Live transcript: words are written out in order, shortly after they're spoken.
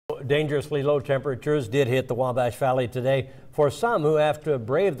Dangerously low temperatures did hit the Wabash Valley today. For some who have to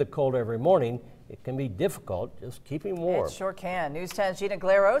brave the cold every morning, it can be difficult just keeping warm. It sure can. News 10's Gina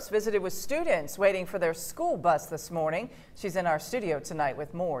Glaros visited with students waiting for their school bus this morning. She's in our studio tonight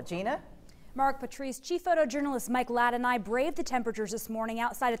with more. Gina? Mark Patrice, chief photojournalist Mike Ladd and I braved the temperatures this morning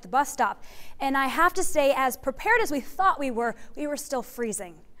outside at the bus stop. And I have to say, as prepared as we thought we were still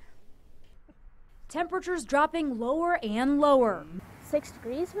freezing. Temperatures dropping lower and lower. 6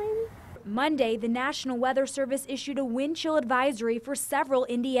 degrees maybe? Monday, the National Weather Service issued a wind chill advisory for several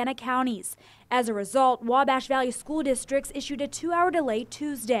Indiana counties. As a result, Wabash Valley school districts issued a 2-hour delay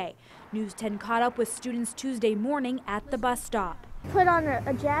Tuesday. News 10 caught up with students Tuesday morning at the bus stop. Put on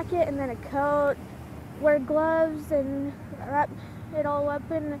a jacket and then a coat, wear gloves and wrap it all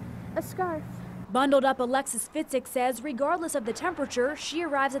up in a scarf. Bundled up Alexis Fitzik says regardless of the temperature, she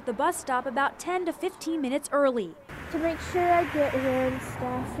arrives at the bus stop about 10 to 15 minutes early. To make sure I get here and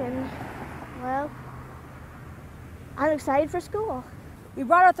stuff, and well, I'm excited for school. We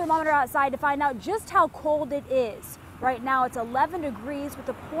brought our thermometer outside to find out just how cold it is. Right now it's 11 degrees with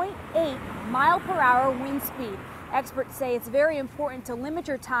a 0.8 mile-per-hour wind speed. Experts say it's very important to limit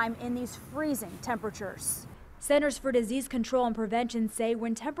your time in these freezing temperatures. Centers for Disease Control and Prevention say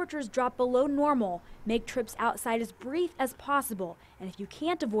when temperatures drop below normal, make trips outside as brief as possible. And if you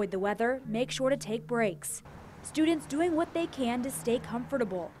can't avoid the weather, make sure to take breaks. Students doing what they can to stay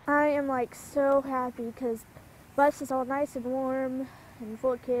comfortable. I am so happy because bus is all nice and warm and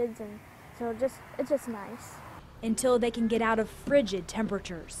full of kids, and so it's just nice. Until they can get out of frigid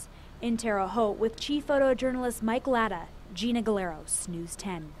temperatures. In Terre Haute with chief photojournalist Mike Ladd, Gina Glaros, News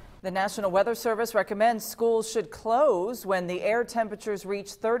 10. The National Weather Service recommends schools should close when the air temperatures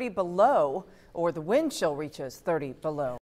reach 30 below or the wind chill reaches 30 below.